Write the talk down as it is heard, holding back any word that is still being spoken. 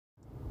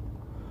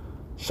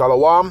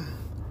Shalom,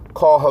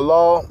 Kol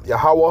Halal,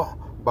 Yahweh,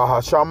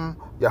 Bahasham,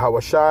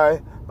 Yahweh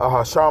Shai,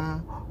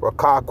 Bahasham,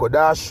 Rakah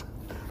Kodash.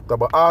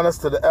 Double honors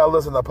to the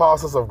elders and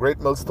apostles of Great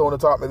Millstone who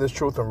taught me this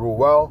truth and rule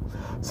well.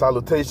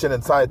 Salutation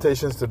and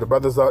salutations to the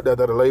brothers out there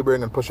that are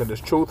laboring and pushing this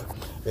truth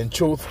and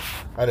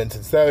in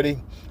sincerity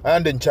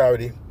and in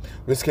charity,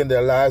 risking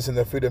their lives and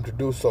their freedom to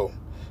do so.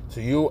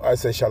 To you, I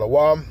say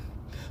Shalom.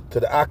 To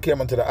the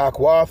Akim and to the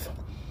Akwath,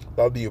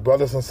 that'll be you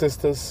brothers and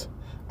sisters.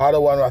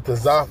 Adawan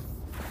Ratazah.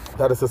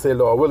 That is to say,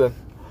 Lord willing,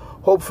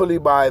 hopefully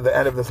by the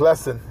end of this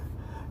lesson,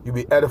 you'll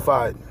be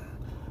edified.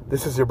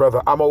 This is your brother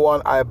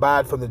Amawan. I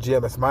abide from the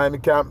GMS Miami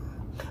camp.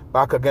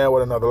 Back again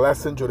with another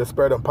lesson through the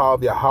spirit and power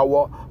of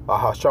Yahweh,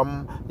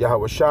 Bahasham,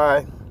 Yahweh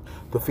Shai,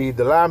 to feed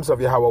the lambs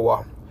of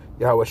Yahweh,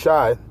 Yahweh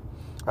Shai,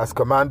 as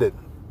commanded.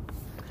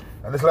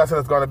 And this lesson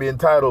is going to be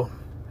entitled,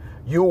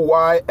 You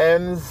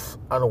YNs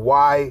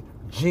and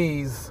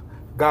YGs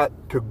Got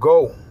to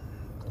Go.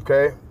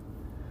 Okay?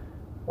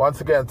 Once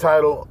again,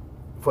 title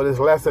for this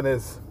lesson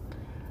is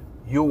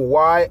You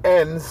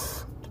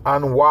YNs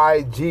and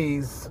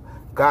YGs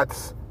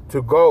Got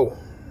to Go.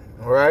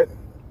 All right?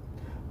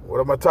 What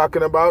am I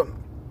talking about?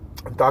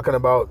 I'm talking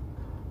about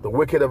the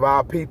wicked of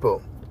our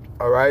people.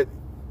 All right?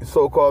 The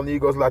so-called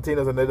Negroes,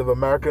 Latinos, and Native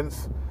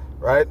Americans,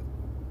 right?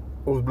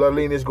 Whose blood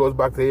lineage goes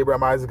back to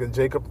Abraham, Isaac, and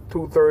Jacob.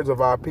 2/3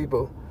 of our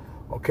people.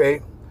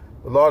 Okay?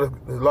 The Lord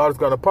is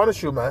going to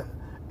punish you, man,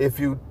 if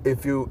you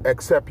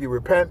accept, you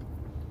repent,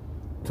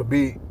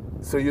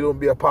 so you don't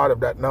be a part of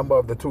that number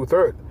of the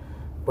 2/3.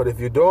 But if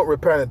you don't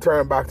repent and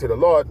turn back to the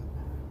Lord,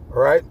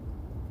 all right,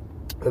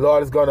 the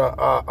Lord is gonna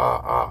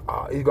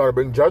he's gonna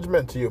bring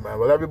judgment to you, man.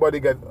 Well, everybody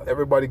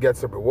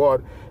gets a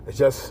reward. It's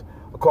just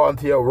according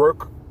to your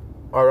work,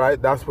 all right.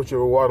 That's what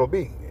your reward will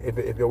be.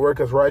 If your work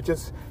is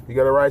righteous, you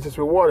get a righteous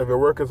reward. If your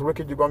work is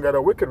wicked, you're gonna get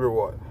a wicked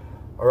reward,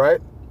 all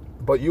right.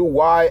 But you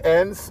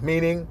YNs,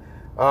 meaning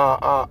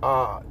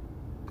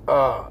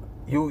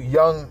you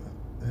young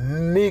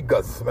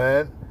niggas,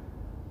 man.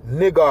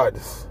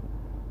 Niggards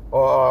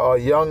or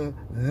young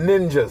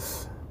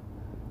ninjas,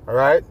 all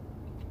right?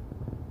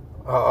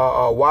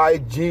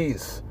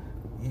 YGs,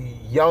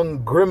 young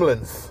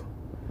gremlins,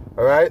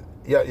 all right?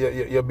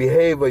 Your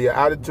behavior, your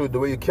attitude, the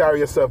way you carry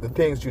yourself, the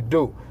things you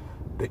do,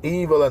 the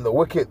evil and the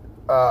wicked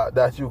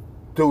that you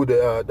do,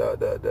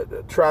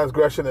 the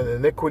transgression and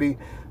iniquity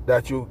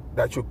that you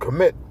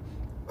commit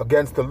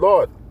against the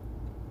Lord,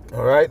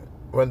 all right?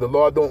 When the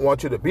Lord don't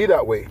want you to be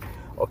that way,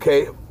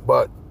 okay?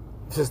 But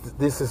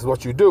this is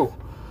what you do,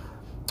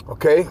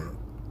 okay?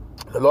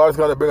 The Lord is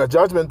going to bring a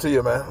judgment to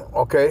you, man,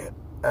 okay?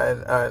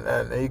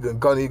 And He's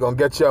gonna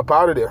get you up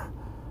out of there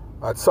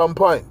at some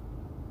point,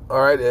 all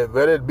right?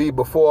 Whether it be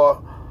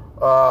before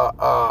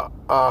the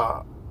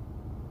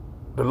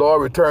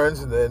Lord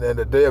returns in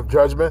the day of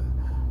judgment,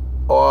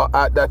 or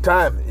at that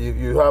time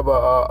you have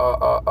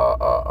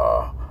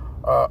a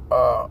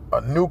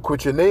nuke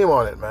with your name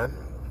on it, man,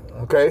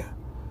 okay?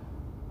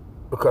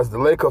 Because the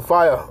lake of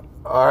fire,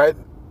 all right,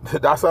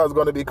 that's how it's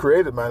going to be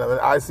created, man. I mean,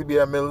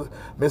 ICBM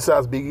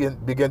missiles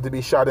begin to be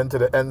shot into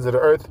the ends of the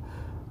earth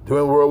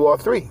during World War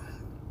III.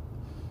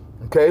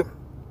 Okay?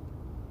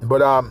 But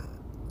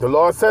the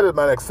Lord said it,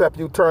 man, except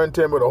you turn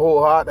to Him with a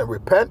whole heart and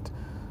repent.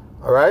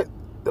 All right?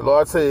 The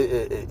Lord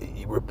said,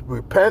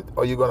 repent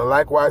or you're going to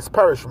likewise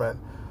perish,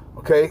 man.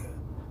 Okay?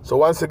 So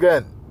once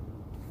again,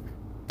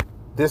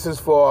 this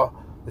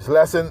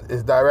lesson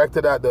is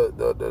directed at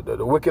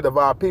the wicked of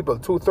our people,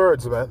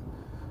 2/3, man.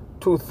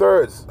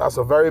 2/3. That's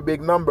a very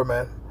big number,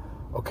 man.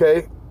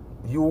 Okay,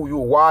 you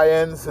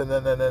YNs and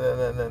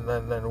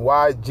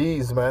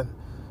YGs, man.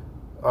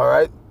 All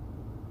right,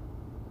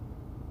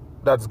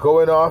 that's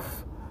going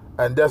off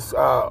and just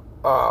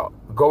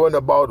going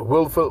about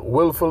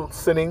willful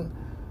sinning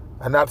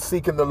and not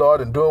seeking the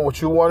Lord and doing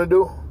what you want to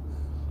do.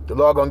 The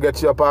Lord gonna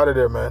get you up out of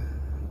there, man.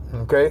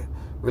 Okay,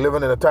 we're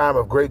living in a time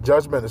of great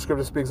judgment. The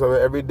Scripture speaks of it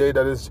every day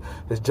that His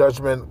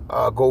judgment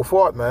go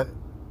forth, man.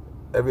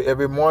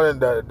 Every morning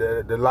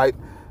the light,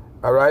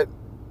 all right,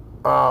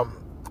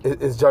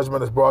 His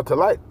judgment is brought to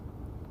light.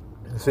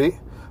 You see?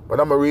 But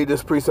I'm going to read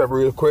this precept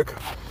real quick.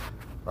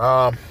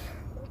 Showing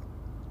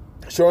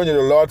you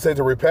the Lord said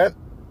to repent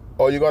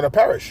or you're going to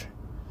perish.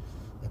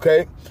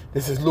 Okay?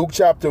 This is Luke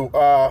chapter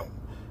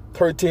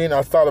 13.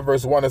 I'll start at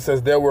verse 1. It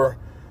says, They were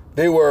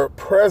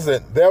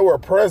present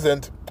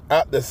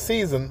at the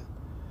season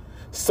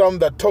some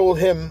that told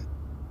him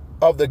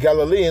of the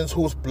Galileans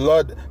whose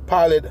blood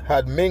Pilate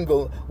had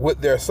mingled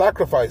with their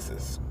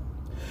sacrifices.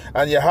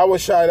 And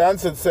Yahushua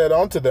answered, said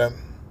unto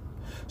them,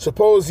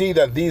 Suppose ye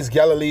that these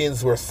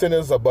Galileans were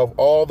sinners above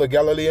all the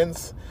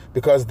Galileans,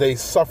 because they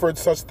suffered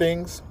such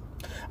things?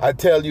 I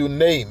tell you,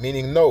 nay,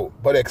 meaning no,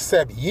 but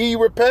except ye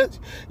repent,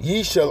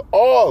 ye shall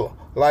all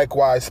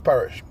likewise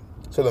perish.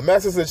 So the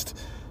message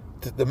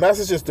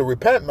is to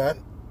repent,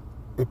 man.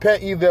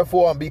 Repent ye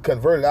therefore and be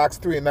converted. Acts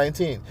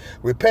 3:19.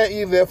 Repent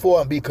ye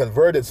therefore and be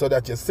converted, so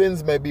that your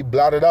sins may be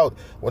blotted out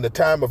when the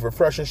time of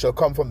refreshing shall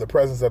come from the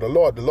presence of the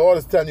Lord. The Lord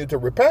is telling you to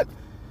repent,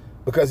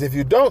 because if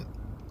you don't,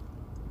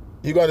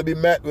 you're going to be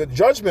met with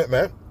judgment,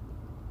 man.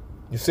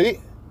 You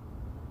see?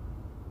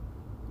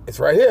 It's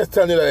right here. It's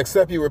telling you that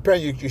except you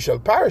repent, you shall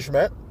perish,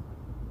 man.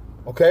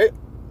 Okay?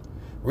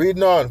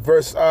 Reading on,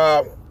 verse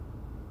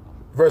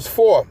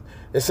 4.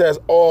 It says,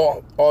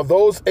 or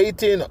those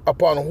 18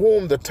 upon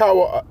whom the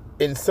tower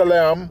in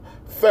Salem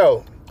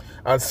fell,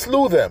 and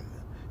slew them,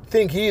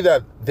 think ye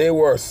that they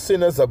were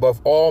sinners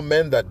above all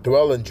men that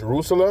dwell in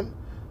Jerusalem?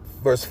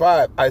 Verse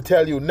 5, I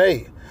tell you,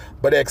 nay,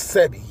 but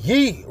except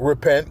ye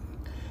repent,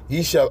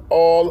 ye shall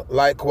all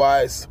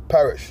likewise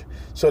perish.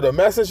 So the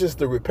message is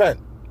to repent.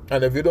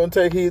 And if you don't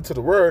take heed to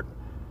the word,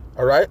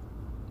 all right,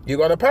 you're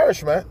going to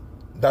perish, man.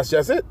 That's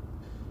just it.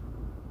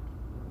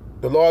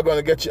 The Lord going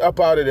to get you up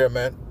out of there,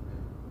 man.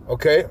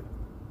 Okay?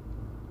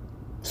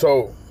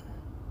 So,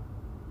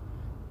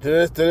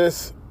 to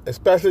this,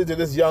 especially to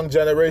this young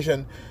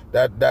generation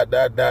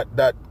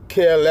that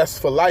care less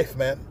for life,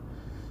 man.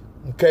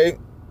 Okay?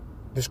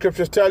 The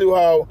scriptures tell you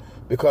how,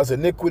 because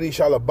iniquity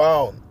shall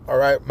abound. All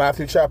right?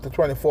 Matthew chapter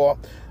 24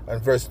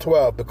 and verse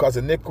 12. Because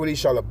iniquity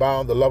shall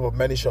abound, the love of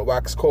many shall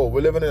wax cold.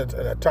 We're living in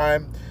a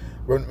time,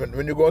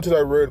 when you go into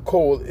that word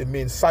cold, it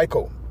means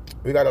psycho.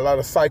 We got a lot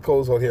of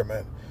psychos out here,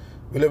 man.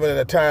 We're living in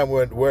a time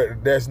where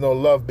there's no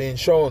love being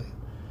shown.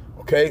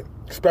 Okay?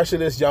 Especially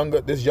this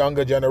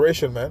younger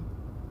generation, man.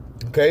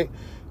 Okay?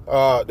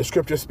 The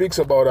scripture speaks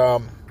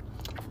about,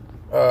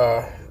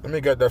 let me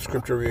get that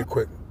scripture real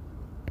quick.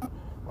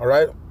 All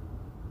right?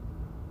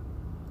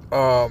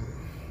 A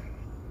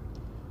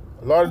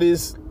lot of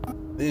these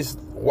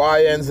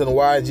YNs and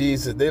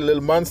YGs, they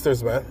little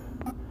monsters, man.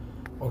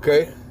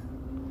 Okay?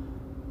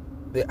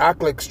 They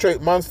act like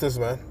straight monsters,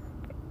 man.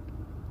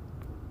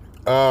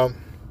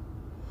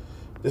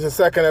 This is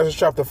 2 Ezra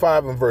chapter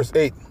 5 and verse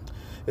 8.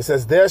 It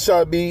says, there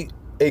shall be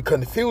a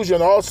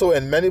confusion also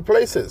in many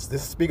places.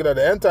 This is speaking of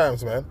the end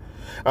times, man.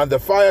 And the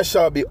fire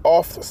shall be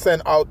oft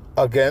sent out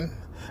again,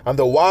 and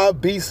the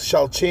wild beasts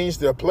shall change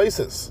their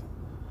places.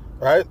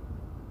 Right?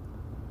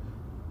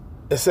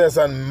 It says,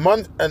 and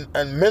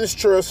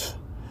menstruous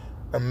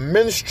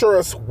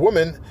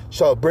women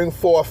shall bring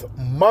forth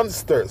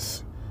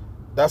monsters.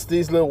 That's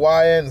these little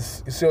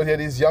YNs. You see out here,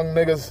 these young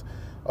niggas,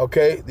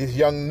 okay? These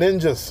young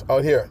ninjas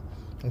out here,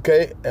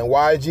 okay? And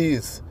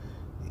YGs,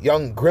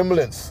 young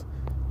gremlins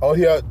out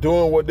here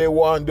doing what they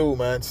want to do,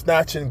 man.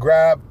 Snatch and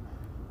grab,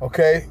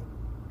 okay?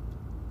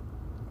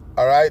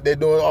 All right? They're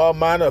doing all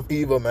manner of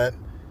evil, man,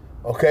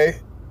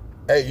 okay?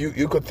 Hey,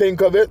 you could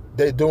think of it,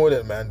 they're doing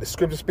it, man. The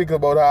scripture speaks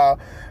about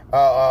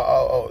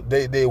how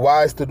they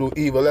wise to do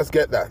evil. Let's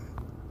get that.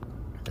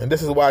 And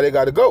this is why they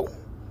got to go,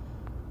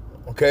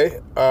 okay?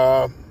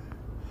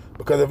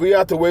 Because if we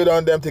had to wait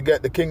on them to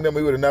get the kingdom,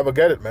 we would have never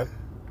get it, man.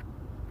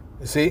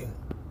 You see?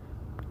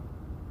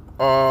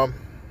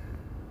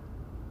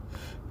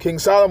 King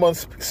Solomon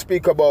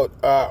speak about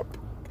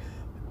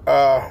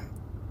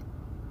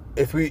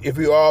if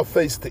we all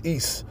face the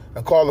east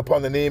and call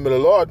upon the name of the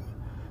Lord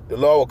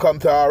will come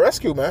to our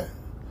rescue, man.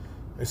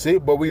 You see?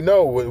 But we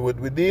know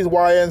with these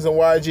YNs and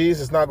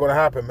YGs, it's not going to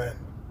happen, man.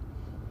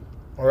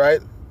 All right?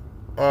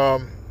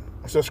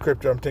 What's the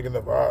scripture I'm thinking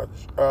of?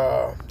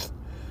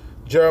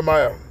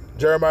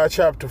 Jeremiah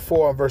chapter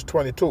 4 and verse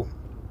 22. All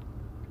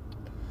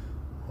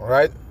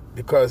right?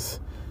 Because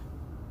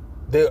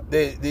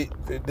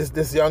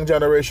this young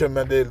generation,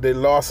 man, they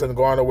lost and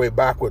gone away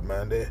backward,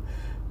 man.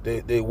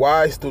 They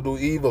wise to do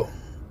evil,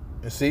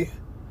 you see?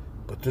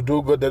 But to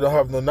do good, they don't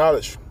have no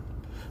knowledge.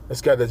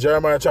 Let's get to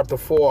Jeremiah chapter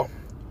 4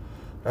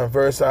 and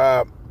verse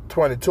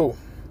 22.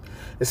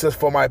 It says,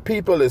 for my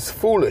people is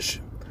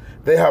foolish.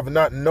 They have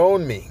not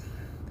known me.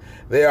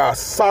 They are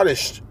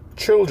sottish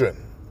children.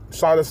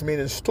 Sottish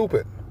meaning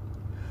stupid.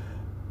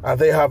 And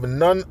they have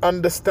none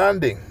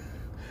understanding.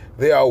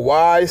 They are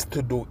wise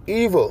to do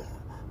evil,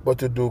 but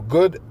to do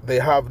good they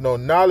have no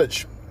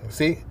knowledge. You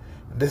see?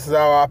 This is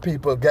how our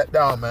people get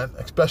down, man.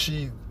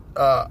 Especially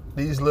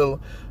these little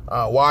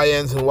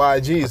YNs and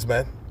YGs,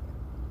 man.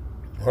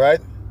 All right?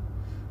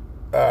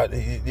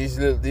 These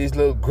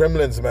little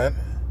gremlins, man.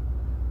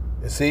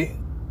 You see?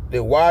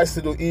 They're wise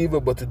to do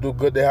evil, but to do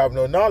good they have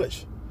no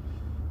knowledge.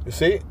 You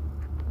see?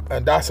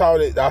 And that's how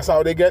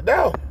they get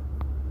down.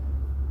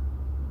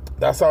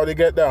 That's how they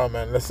get down,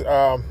 man. Let's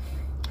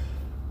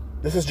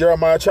this is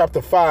Jeremiah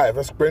chapter 5.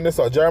 Let's bring this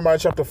up. Jeremiah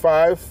chapter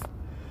 5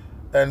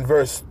 and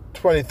verse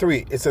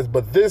 23. It says,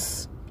 but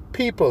this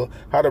people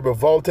had a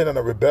revolting and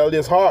a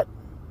rebellious heart.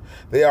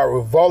 They are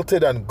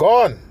revolted and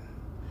gone.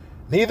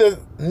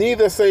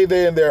 Neither say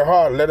they in their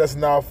heart, let us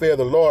now fear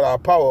the Lord our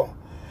power,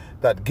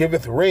 that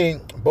giveth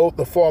rain, both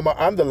the former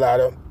and the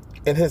latter,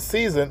 in his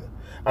season,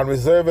 and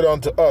reserve it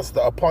unto us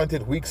the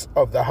appointed weeks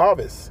of the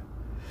harvest.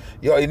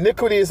 Your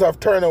iniquities have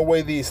turned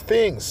away these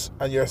things,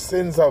 and your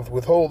sins have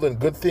withholden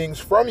good things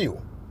from you.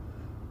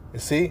 You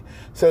see? It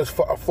says,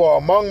 for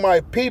among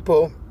my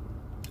people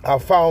I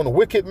found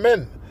wicked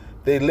men.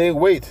 They lay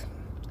wait.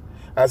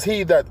 As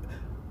he that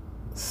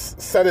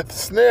setteth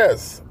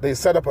snares, they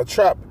set up a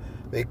trap.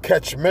 They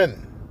catch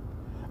men.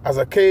 As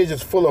a cage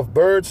is full of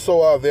birds,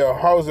 so are their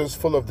houses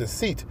full of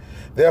deceit.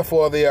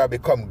 Therefore they are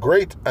become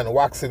great and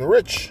waxen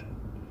rich.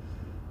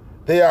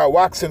 They are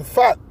waxen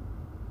fat.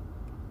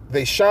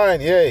 They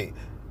shine, yea,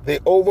 They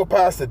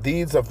overpass the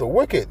deeds of the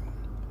wicked.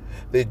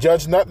 They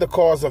judge not the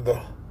cause of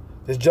the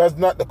cause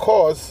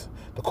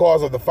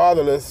of the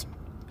fatherless,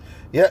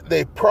 yet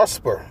they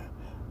prosper,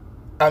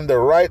 and the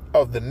right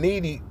of the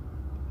needy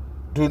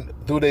do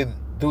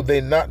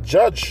they not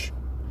judge?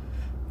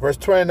 Verse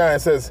 29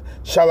 says,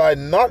 shall I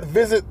not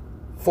visit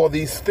for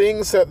these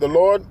things, said the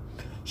Lord?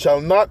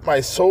 Shall not my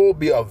soul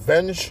be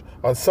avenged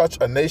on such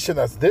a nation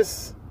as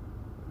this?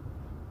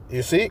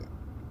 You see?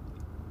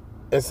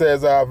 It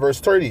says,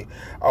 verse 30,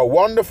 a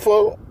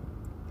wonderful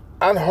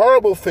and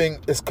horrible thing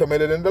is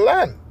committed in the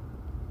land.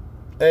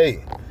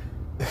 Hey,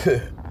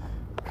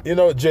 you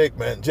know Jake,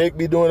 man. Jake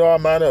be doing all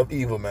manner of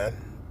evil, man.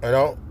 You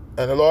know?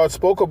 And the Lord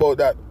spoke about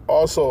that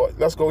also.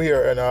 Let's go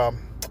here and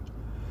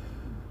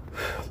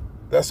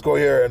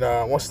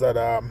what's that?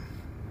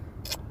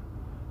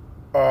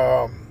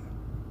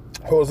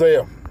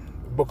 Hosea,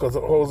 book of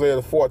Hosea,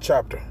 the 4th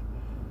chapter.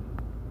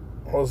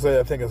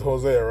 Hosea, I think it's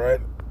Hosea, right?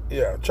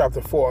 Yeah,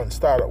 chapter 4 and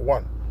start at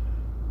 1.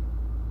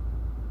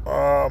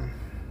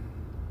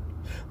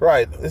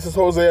 Right, this is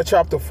Hosea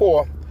chapter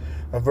 4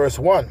 and verse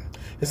 1.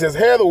 It says,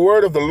 hear the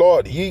word of the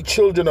Lord, ye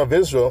children of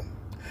Israel,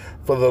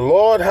 for the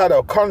Lord had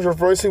a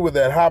controversy with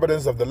the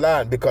inhabitants of the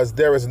land, because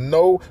there is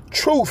no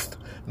truth,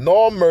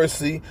 nor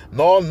mercy,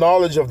 nor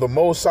knowledge of the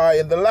Most High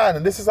in the land.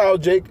 And this is how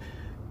Jake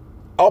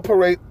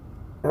operate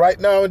right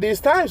now in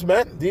these times,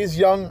 man. These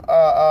young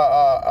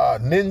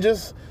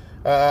ninjas,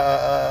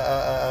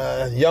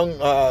 young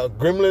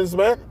gremlins,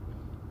 man.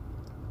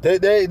 They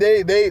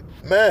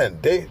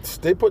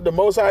put the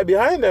Most High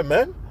behind them,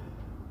 man.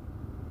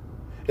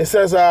 It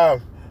says,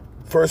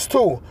 verse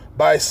 2,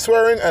 by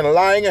swearing and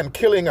lying and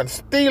killing and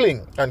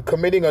stealing and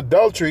committing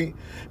adultery,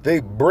 they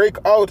break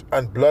out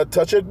and blood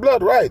toucheth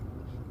blood. Right.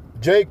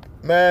 Jake,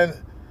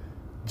 man,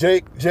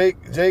 Jake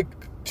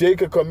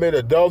could commit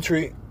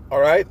adultery. All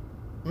right.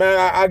 Man,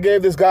 I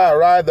gave this guy a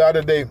ride the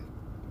other day.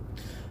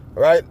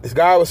 All right. This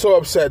guy was so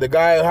upset. The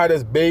guy had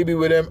his baby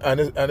with him and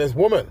his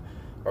woman.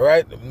 All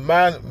right. The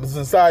man was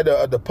inside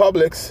the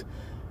Publix,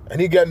 and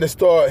he get in the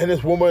store, and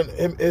his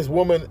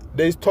woman,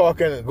 they's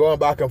talking and going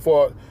back and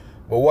forth.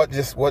 But what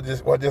just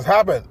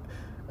happened?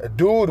 A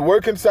dude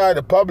work inside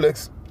the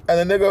Publix,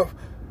 and the nigga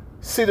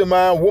see the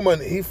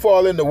woman, he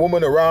following the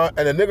woman around,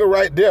 and the nigga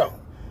right there.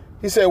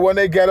 He said when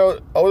they get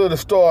out of the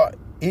store,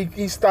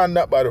 he stand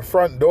up by the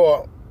front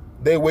door.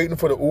 They waiting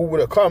for the Uber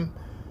to come,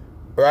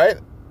 right?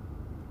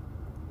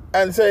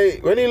 And say,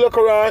 when he look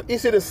around, he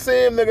see the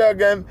same nigga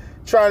again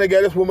trying to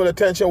get his woman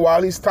attention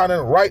while he's standing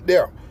right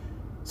there.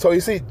 So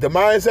you see, the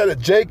mindset of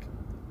Jake,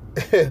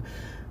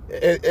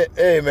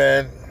 hey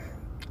man,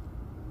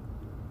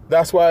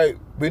 that's why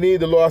we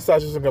need the law,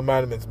 statutes, and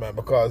commandments, man,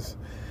 because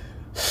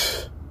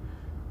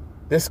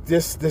this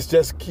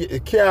just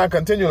it can't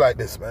continue like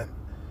this, man.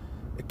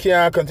 It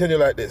can't continue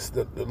like this.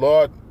 The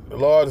Lord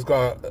is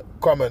gonna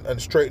come and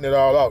straighten it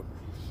all out.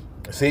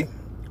 See,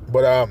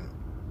 but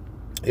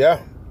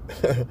yeah,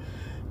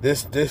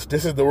 this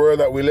is the world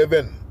that we live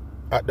in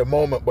at the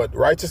moment. But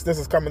righteousness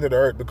is coming to the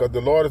earth because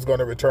the Lord is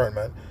gonna return,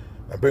 man,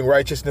 and bring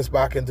righteousness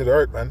back into the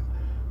earth, man.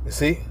 You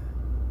see.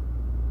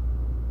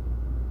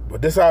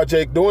 But this is how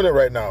Jake doing it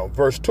right now.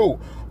 Verse 2,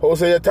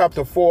 Hosea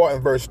chapter 4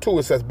 and verse 2,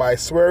 it says, by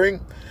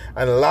swearing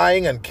and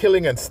lying and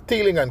killing and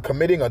stealing and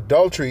committing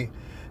adultery,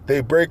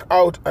 they break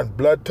out and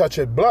blood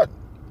toucheth blood.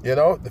 You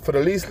know, for the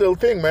least little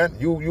thing, man.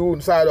 You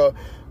inside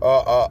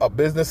a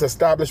business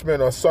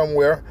establishment or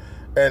somewhere,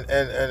 and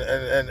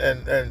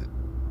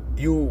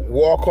you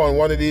walk on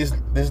one of these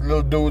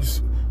little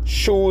dudes'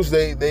 shoes,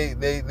 they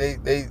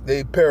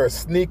pair of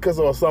sneakers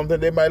or something,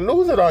 they might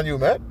lose it on you,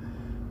 man.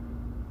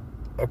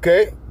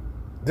 Okay?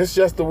 This is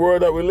just the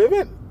world that we live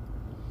in.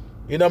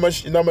 You know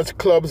how much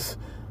clubs,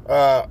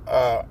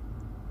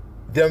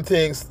 them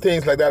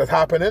things like that is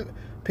happening.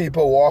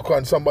 People walk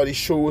on somebody's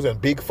shoes and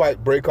big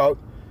fight break out.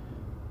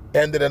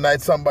 End of the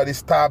night, somebody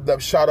stabbed up,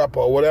 shot up,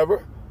 or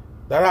whatever.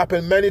 That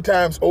happened many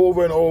times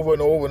over and over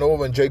and over and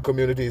over in Jake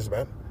communities,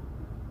 man.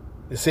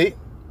 You see?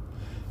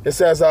 It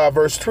says,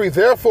 verse 3,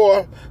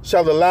 therefore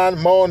shall the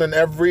land mourn, and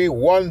every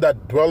one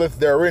that dwelleth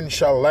therein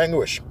shall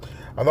languish,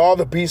 and all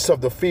the beasts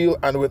of the field,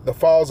 and with the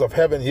fowls of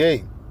heaven,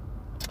 yea,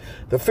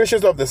 the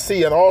fishes of the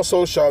sea, and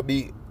also shall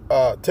be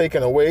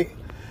taken away.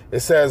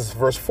 It says,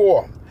 verse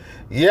 4,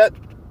 yet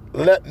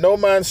let no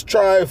man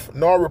strive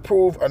nor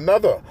reprove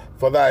another,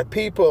 for thy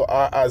people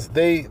are as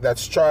they that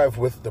strive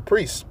with the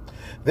priests.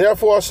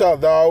 Therefore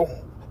shalt thou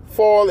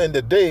fall in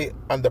the day,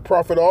 and the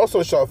prophet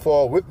also shall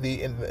fall with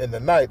thee in the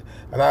night,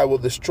 and I will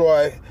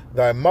destroy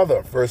thy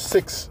mother. Verse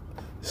 6.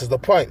 This is the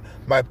point.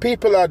 My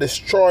people are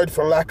destroyed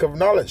for lack of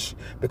knowledge.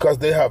 Because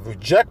they have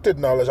rejected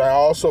knowledge, I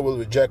also will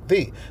reject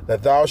thee,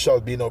 that thou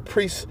shalt be no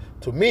priest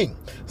to me.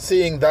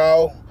 Seeing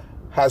thou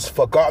hast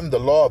forgotten the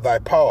law of thy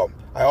power,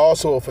 I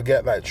also will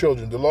forget thy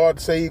children. The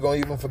Lord say He's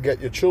going to even forget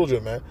your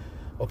children, man.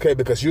 Okay,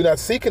 because you're not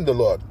seeking the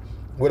Lord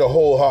with a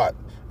whole heart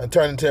and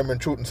turning to Him in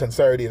truth and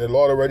sincerity. And the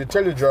Lord already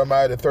told you,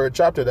 Jeremiah, the 3rd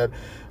chapter, that,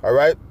 all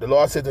right, the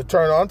Lord said to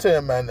turn unto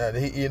Him, and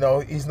He,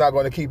 He's not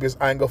going to keep His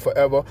anger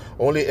forever.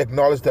 Only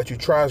acknowledge that you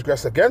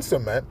transgress against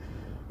Him, man.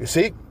 You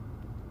see?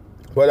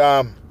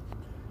 But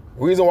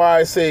Reason why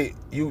I say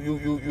you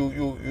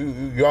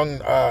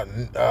young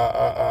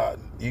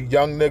you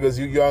young niggas,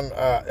 you young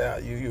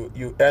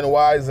you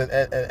NYs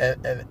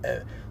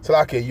and so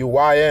like you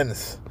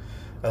YNs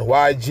and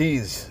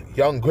YGs,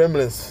 young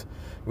gremlins.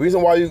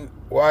 Reason why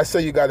I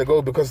say you got to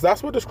go, because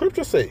that's what the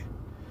scriptures say.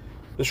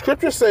 The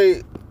scriptures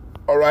say,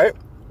 all right,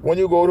 when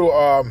you go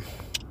to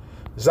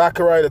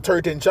Zechariah the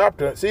 13th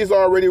chapter, see, it's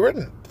already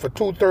written for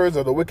 2/3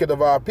 of the wicked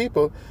of our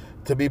people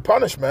to be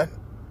punished, man.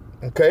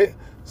 Okay,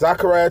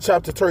 Zechariah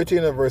chapter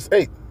 13 and verse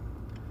 8.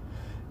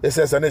 It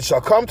says, and it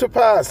shall come to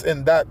pass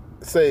in that,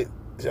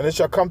 and it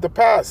shall come to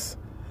pass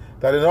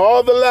that in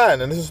all the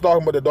land, and this is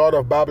talking about the daughter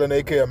of Babylon,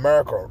 aka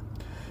America,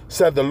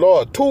 said the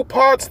Lord, 2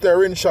 parts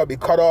therein shall be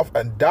cut off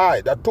and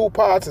die. That 2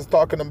 parts is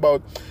talking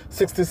about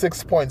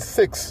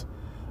 66.6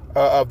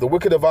 of the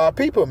wicked of our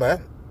people,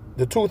 man.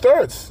 The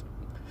 2/3.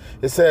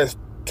 It says,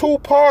 2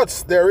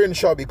 parts therein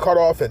shall be cut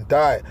off and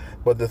die,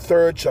 but the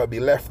 1/3 shall be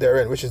left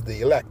therein, which is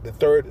the elect. The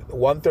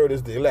 1/3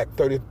 is the elect,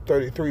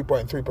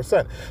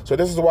 33.3%. So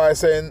this is why I'm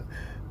saying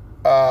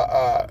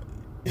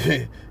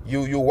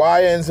you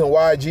YNs and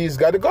YGs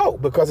got to go,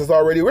 because it's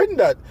already written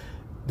that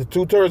the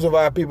 2/3 of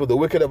our people, the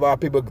wicked of our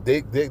people,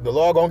 the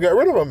Lord gonna get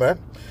rid of them, man.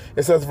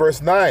 It says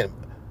verse 9,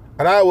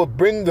 and I will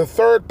bring the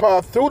 3rd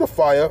part through the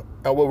fire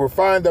and will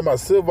refine them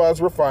as silver is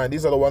refined.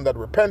 These are the ones that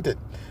repented,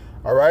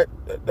 all right,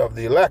 of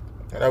the elect.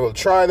 And I will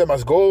try them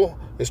as gold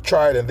is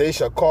tried, and they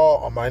shall call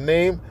on my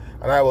name,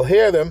 and I will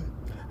hear them.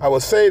 I will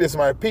say, it is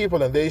my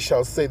people, and they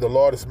shall say, the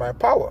Lord is my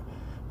power.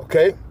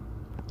 Okay?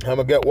 I'm going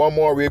to get one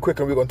more real quick,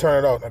 and we're going to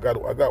turn it out. I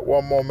got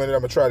one more minute. I'm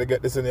going to try to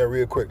get this in there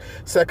real quick.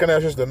 2nd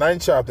Ezra, the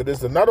 9th chapter. This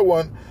is another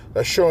one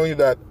that's showing you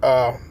that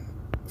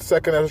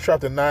 2nd Ezra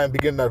chapter 9,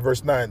 beginning at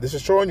verse 9. This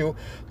is showing you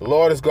the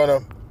Lord is going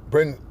to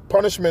bring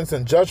punishments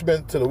and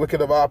judgment to the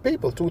wicked of our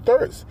people,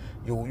 2/3.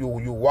 You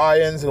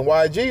YNs and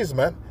YGs,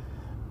 man.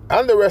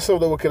 And the rest of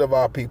the wicked of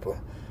our people.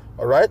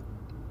 All right?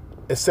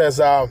 It says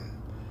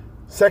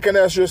 2nd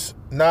Ezra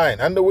 9,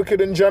 and the wicked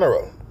in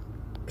general,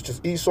 which is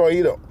Esau,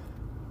 Edom.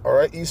 All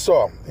right,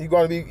 Esau, you're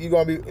gonna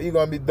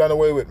be done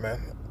away with,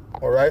 man.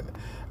 All right.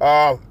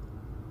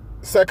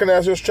 2nd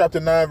Ezra chapter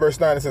 9 verse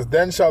 9, it says,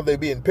 then shall they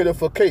be in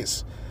pitiful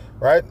case,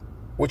 right,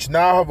 which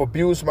now have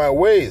abused my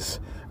ways,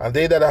 and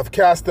they that have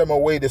cast them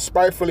away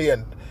despitefully,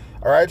 and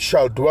all right,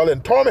 shall dwell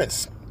in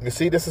torments. You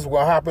see, this is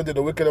what happened to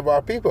the wicked of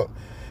our people.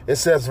 It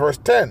says, verse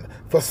 10,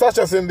 for such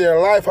as in their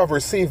life have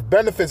received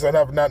benefits and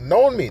have not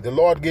known me. The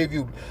Lord gave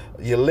you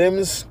your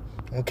limbs,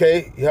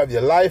 okay? You have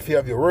your life, you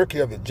have your work,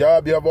 you have your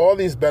job, you have all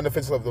these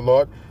benefits of the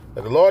Lord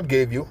that the Lord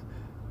gave you,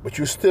 but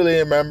you still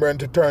ain't remembering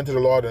to turn to the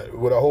Lord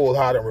with a whole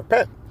heart and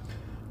repent,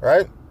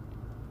 right?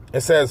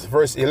 It says,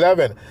 verse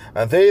 11,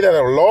 and they that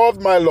have loved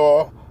my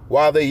law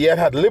while they yet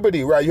had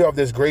liberty, right? You have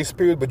this grace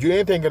period, but you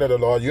ain't thinking of the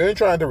Lord. You ain't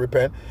trying to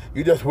repent.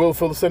 You just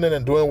willful sinning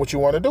and doing what you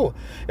want to do.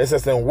 It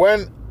says, and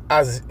when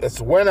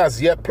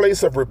as yet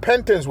place of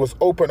repentance was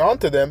open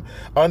unto them,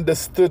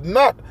 understood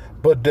not,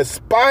 but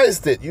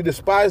despised it. You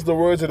despise the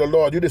words of the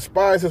Lord. You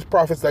despise his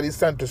prophets that he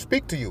sent to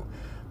speak to you,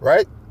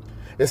 right?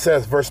 It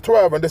says, verse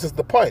 12, and this is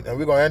the point, and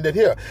we're going to end it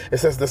here. It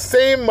says, the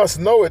same must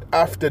know it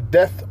after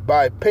death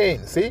by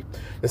pain. See?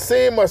 The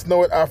same must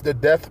know it after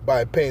death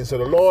by pain. So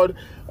the Lord,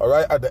 all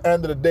right, at the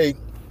end of the day,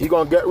 he's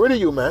going to get rid of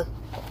you, man.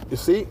 You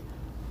see?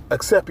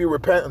 Except you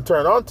repent and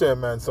turn on to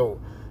him, man. So,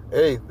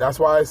 hey, that's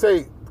why I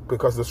say,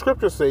 because the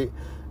scriptures say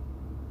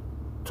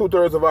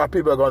 2/3 of our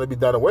people are going to be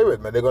done away with,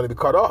 man. They're going to be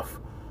cut off.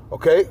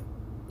 Okay?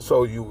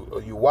 So you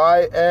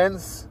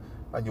YNs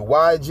and you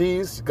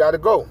YGs, you got to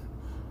go.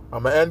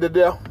 I'm going to end it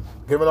there.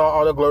 Giving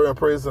all honor, glory, and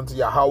praise unto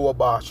Yahweh,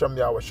 Bahashem,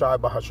 Yahweh Shai,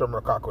 Bahashem,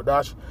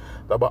 Rakakodash.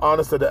 Double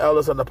honors to the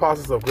elders and the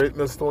apostles of Great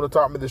Millstone, who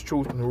taught me this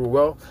truth and rule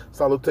well.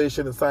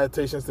 Salutation and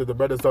salutations to the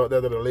brothers out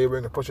there that are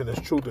laboring and pushing this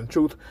truth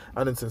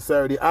and in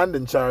sincerity and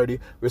in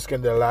charity,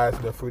 risking their lives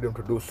and their freedom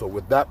to do so.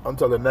 With that,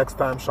 until the next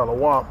time,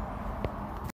 Shalom.